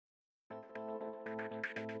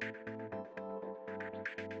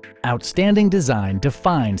Outstanding design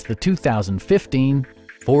defines the 2015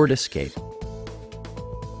 Ford Escape.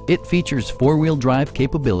 It features four-wheel drive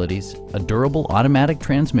capabilities, a durable automatic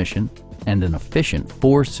transmission, and an efficient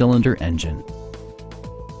 4-cylinder engine.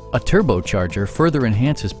 A turbocharger further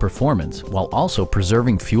enhances performance while also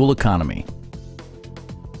preserving fuel economy.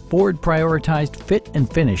 Ford prioritized fit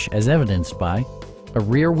and finish as evidenced by a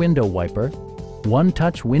rear window wiper,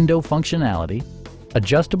 one-touch window functionality,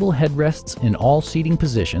 adjustable headrests in all seating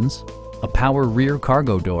positions, a power rear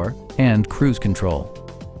cargo door, and cruise control.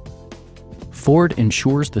 Ford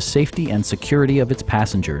ensures the safety and security of its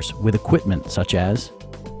passengers with equipment such as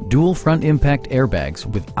dual front impact airbags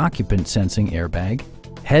with occupant sensing airbag,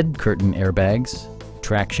 head curtain airbags,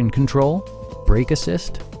 traction control, brake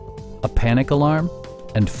assist, a panic alarm,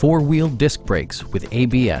 and four-wheel disc brakes with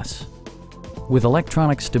ABS. With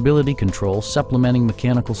electronic stability control supplementing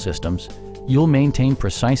mechanical systems, you'll maintain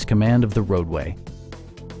precise command of the roadway.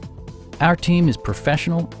 Our team is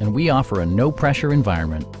professional and we offer a no-pressure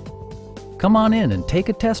environment. Come on in and take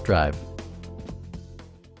a test drive.